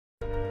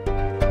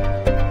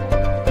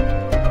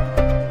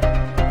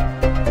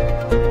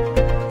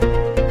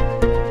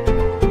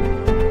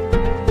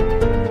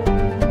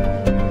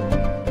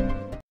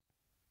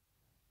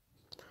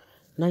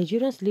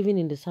Nigerians living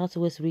in the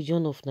southwest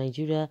region of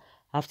Nigeria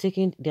have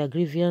taken their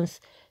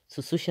grievance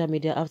to social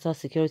media after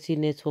security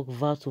network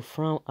vowed to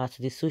frown at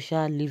the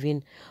social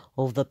living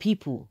of the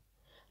people.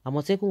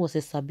 Amotekun was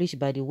established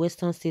by the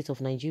western states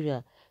of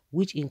Nigeria,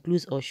 which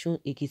includes Osun,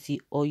 Ekiti,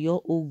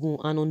 Oyo, Ogun,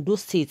 and Ondo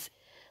states.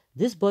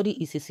 This body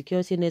is a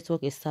security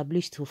network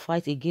established to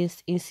fight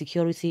against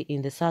insecurity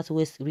in the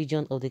southwest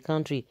region of the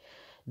country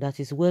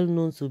that is well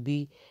known to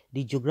be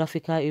the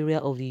geographical area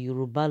of the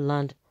Yoruba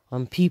land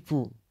and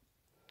people.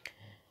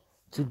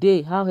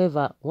 Today,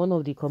 however, one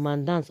of the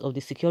commandants of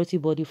the security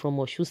body from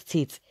Osun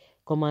State,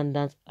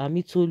 Commandant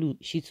Amitolu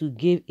Shitu,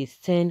 gave a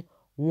stern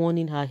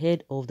warning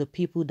ahead of the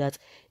people that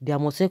the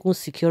Amotekun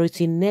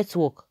security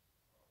network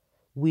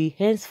will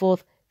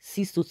henceforth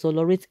cease to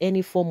tolerate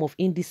any form of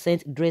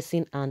indecent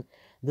dressing and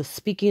the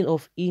speaking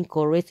of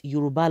incorrect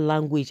Yoruba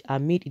language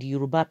amid the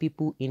Yoruba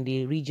people in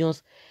the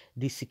regions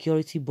the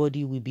security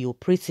body will be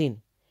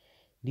operating.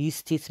 These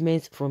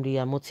statements from the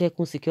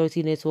Amotekun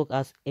security network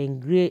has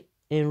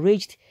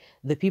enraged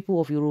the people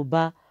of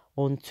Yoruba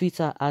on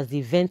Twitter as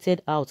they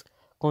vented out,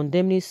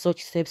 condemning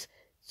such steps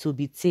to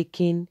be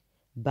taken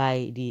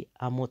by the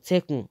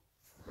Amotekun.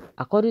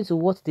 According to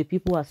what the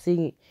people are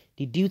saying,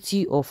 the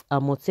duty of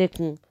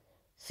Amotekun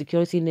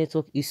security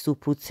network is to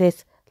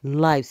protect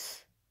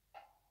lives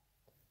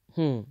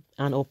and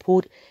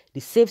uphold the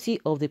safety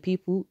of the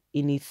people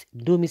in its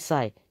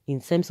domicile in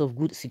terms of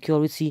good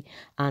security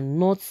and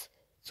not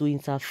to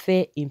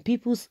interfere in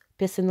people's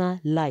personal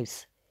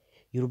lives.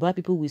 Yoruba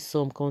people with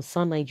some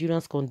concerned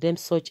Nigerians condemn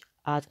such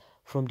act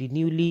from the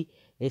newly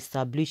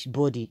established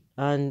body,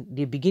 and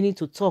they're beginning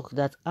to talk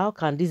that how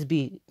can this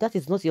be? That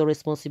is not your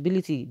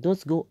responsibility.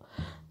 Don't go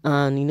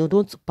and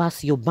don't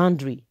pass your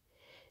boundary.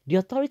 The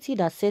authority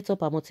that set up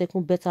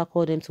Amotekun better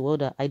call them to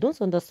order. I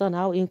don't understand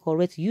how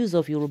incorrect use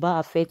of Yoruba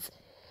affects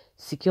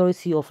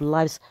security of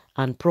lives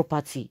and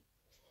property.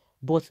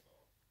 But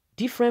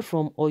different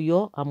from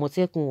Oyo,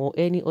 Amotekun, or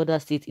any other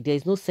state, there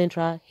is no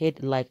central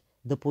head like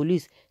the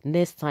police.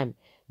 Next time,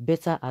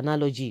 better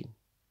analogy.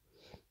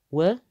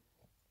 Well,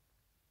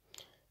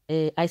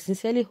 I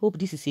sincerely hope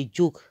this is a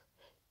joke.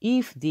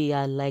 If they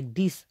are like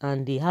this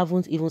and they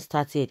haven't even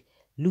started,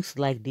 looks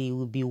like they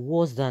will be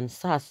worse than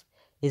SARS.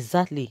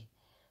 Exactly.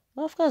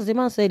 Well, of course, the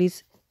man said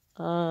it.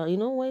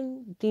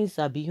 When things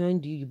are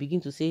behind you, you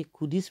begin to say,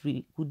 could this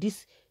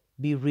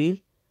be real?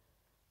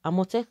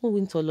 Amotekun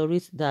won't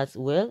tolerate that.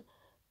 Well,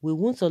 we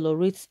won't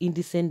tolerate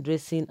indecent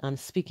dressing and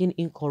speaking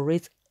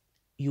incorrect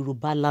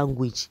Yoruba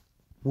language.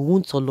 We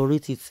won't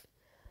tolerate it.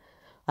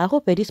 I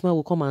hope this man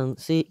will come and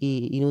say,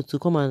 to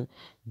come and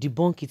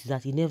debunk it,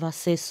 that he never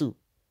says so.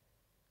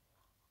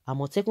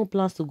 Amotekun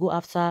plans to go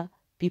after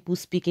people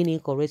speaking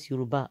incorrect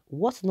Yoruba.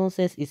 What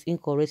nonsense is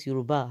incorrect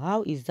Yoruba?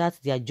 How is that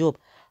their job?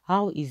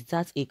 How is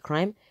that a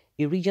crime?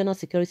 A regional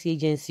security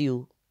agency,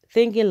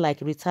 thinking like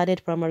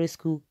retarded primary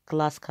school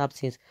class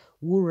captains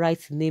who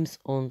write names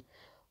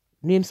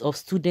of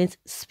students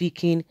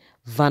speaking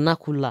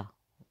vernacular.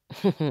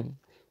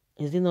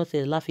 Is it not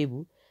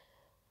laughable?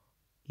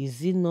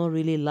 Is it not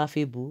really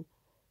laughable?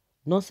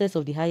 Nonsense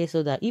of the highest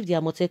order. If the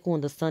Amotekun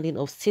understanding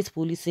of state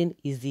policing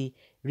is the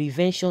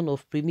reinvention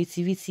of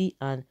primitivity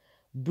and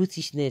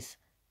brutishness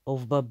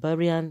of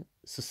barbarian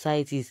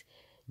societies,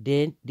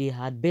 then they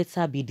had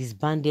better be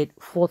disbanded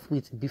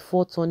forthwith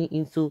before turning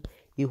into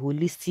a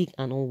holistic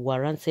and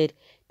unwarranted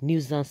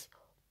nuisance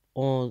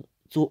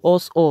to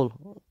us all.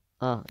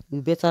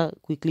 We better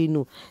quickly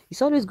know.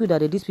 It's always good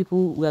that these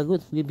people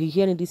we'll be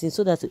hearing this in,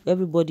 so that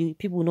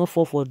people will not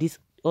fall for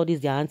all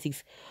these their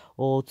antics,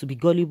 or to be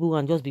gullible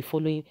and just be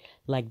following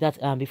like that,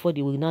 before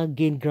they will now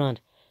gain ground.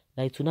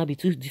 Like, it will not be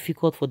too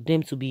difficult for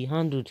them to be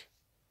handled.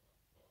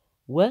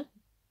 Well,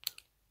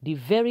 the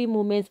very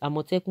moment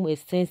Amotekun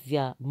extends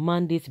their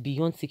mandate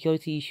beyond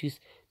security issues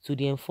to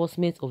the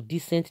enforcement of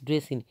decent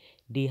dressing,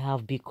 they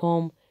have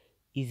become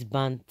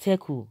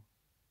Isbanteku.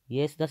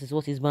 Yes, that is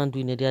what Isban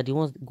doing. They are the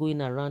ones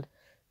going around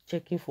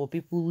checking for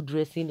people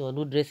dressing or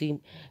not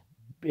dressing,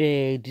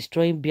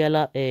 destroying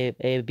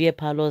beer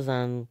parlors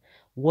and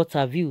what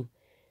have you.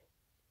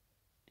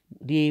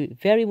 The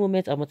very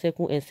moment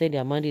Amotekun extend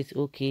their mandate,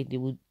 okay, they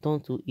will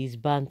turn to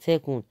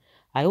Isbantekun.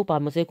 I hope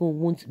Amotekun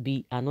won't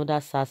be another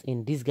SARS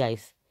in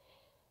disguise.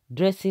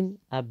 Dressing,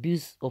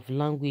 abuse of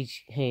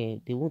language,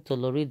 they won't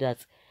tolerate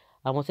that.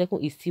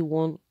 Amotekun is still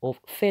one of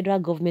federal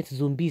government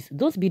zombies.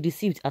 Don't be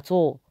deceived at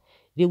all.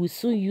 They will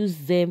soon use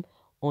them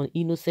on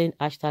innocent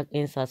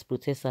 #NSAS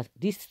protesters.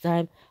 This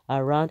time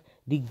around,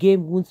 the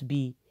game won't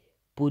be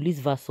police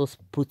versus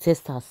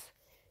protesters.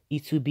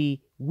 It will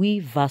be we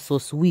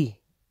versus we.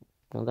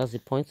 And that's the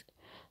point.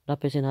 That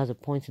person has a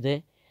point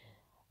there.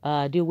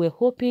 They were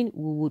hoping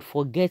we would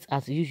forget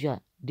as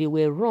usual. They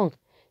were wrong.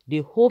 They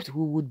hoped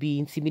we would be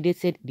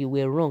intimidated. They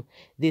were wrong.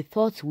 They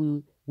thought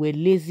we were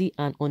lazy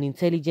and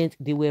unintelligent.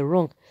 They were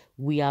wrong.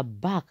 We are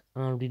back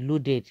and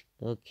reloaded.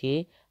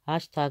 Okay.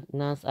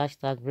 #Nance,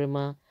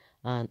 #Rema,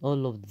 and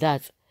all of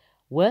that.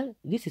 Well,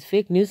 this is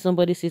fake news.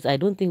 Somebody says, I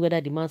don't think whether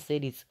the man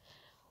said it.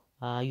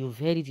 You've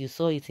heard it, you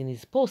saw it in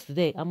his post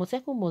there.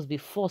 Amotekun must be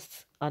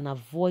forced and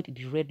avoid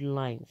the red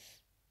lines.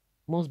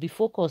 must be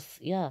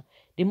focused. Yeah,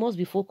 they must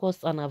be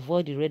focused and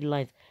avoid the red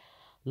lines.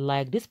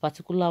 Like this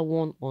particular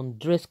one on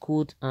dress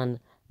code and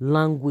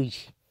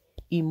language.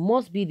 It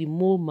must be the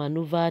more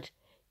maneuvered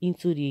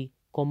into the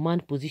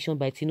command position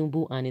by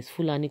Tinubu and his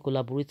Fulani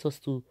collaborators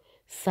to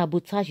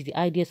sabotage the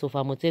ideas of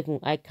Amotekun.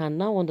 I can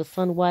now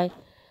understand why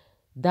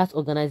that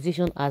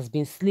organization has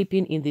been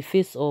sleeping in the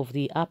face of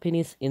the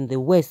happenings in the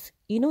West.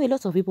 You know, a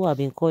lot of people have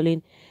been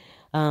calling,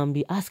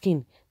 be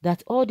asking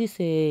that all this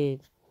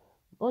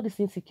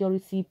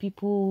insecurity,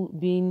 people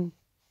being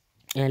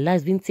and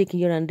lives being taken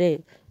here and there,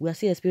 we are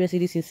still experiencing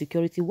this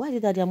insecurity. Why is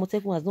it that the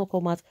Amotekun has not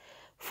come out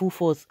full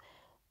force?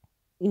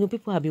 You know,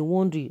 people have been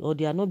wondering, or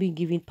they are not being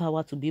given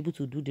power to be able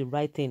to do the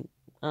right thing.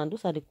 And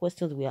those are the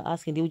questions we are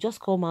asking. They will just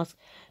come out,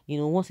 you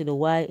know, once in a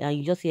while, and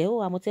you just hear, oh,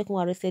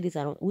 Amotekun arrested this.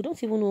 And we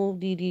don't even know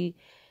the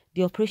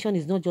operation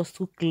is not just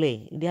too clear.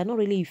 They are not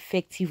really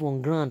effective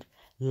on ground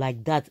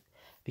like that,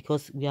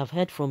 because we have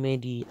heard from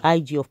the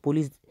IG of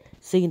police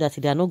saying that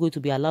they are not going to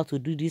be allowed to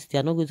do this, they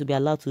are not going to be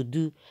allowed to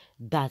do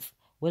that.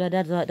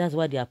 Whether that's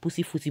why they are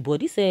pussyfooty. But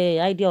this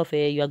idea of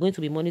you are going to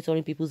be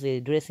monitoring people's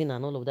dressing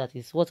and all of that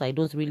is what I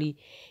don't really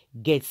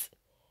get.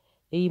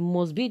 It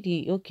must be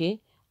the okay.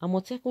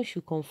 Amotekun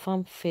should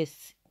confirm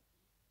first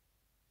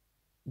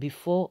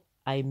before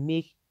I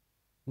make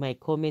my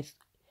comment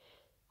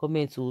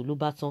to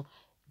Lubaton.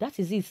 That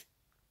is it.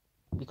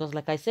 Because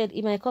like I said,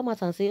 he might come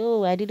out and say,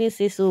 oh, I didn't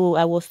say so,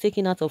 I was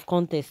taken out of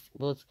context.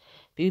 But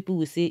people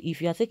will say,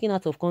 if you are taken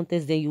out of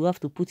context, then you have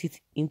to put it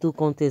into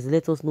context.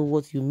 Let us know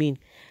what you mean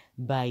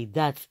by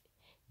that.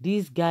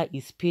 This guy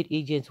is paid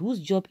agent whose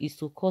job is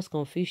to cause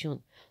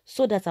confusion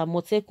so that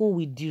Amotekun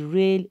will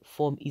derail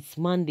from its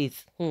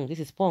mandate. This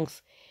is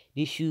punks.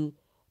 They should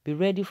be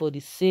ready for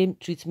the same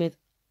treatment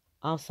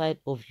outside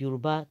of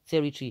Yoruba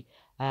territory.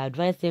 I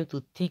advise them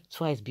to think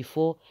twice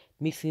before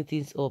mixing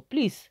things up.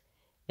 Please,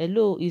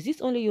 hello, is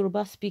this only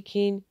Yoruba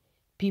speaking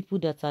people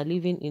that are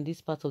living in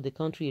this part of the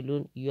country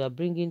alone? You are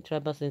bringing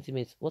tribal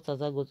sentiments. What has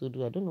that got to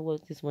do? I don't know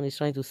what this one is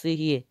trying to say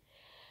here.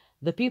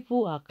 The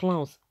people are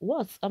clowns.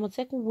 What?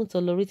 Amotekun won't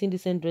tolerate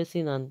indecent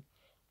dressing and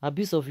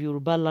abuse of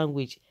Yoruba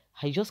language.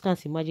 I just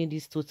can't imagine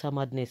this total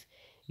madness.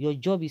 Your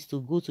job is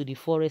to go to the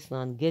forest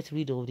and get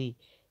rid of the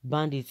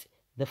bandits,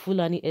 the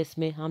Fulani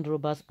Esme, hand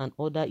robbers, and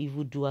other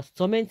evildoers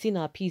tormenting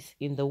our peace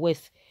in the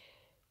West.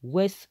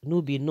 West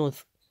no be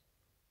North.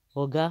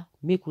 Oga,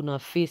 make una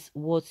face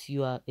what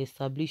you are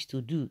established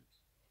to do.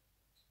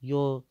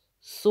 Your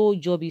sole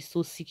job is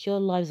to secure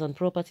lives and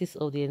properties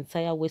of the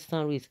entire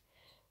Western race.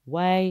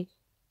 Why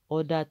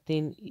other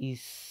thing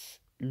is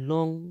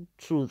long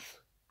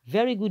truth.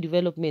 Very good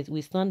development.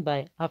 We stand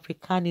by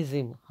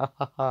Africanism.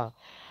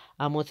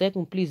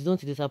 Amotekun, please don't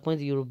disappoint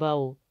the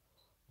Yoruba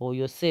or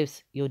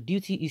yourselves. Your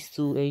duty is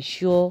to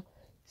ensure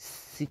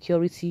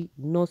security,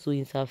 not to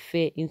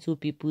interfere into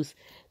people's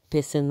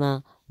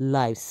personal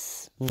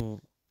lives.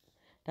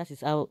 That is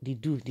how they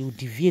do. They will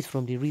deviate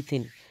from the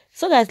written.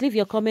 So guys, leave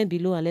your comment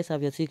below and let's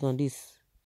have your take on this.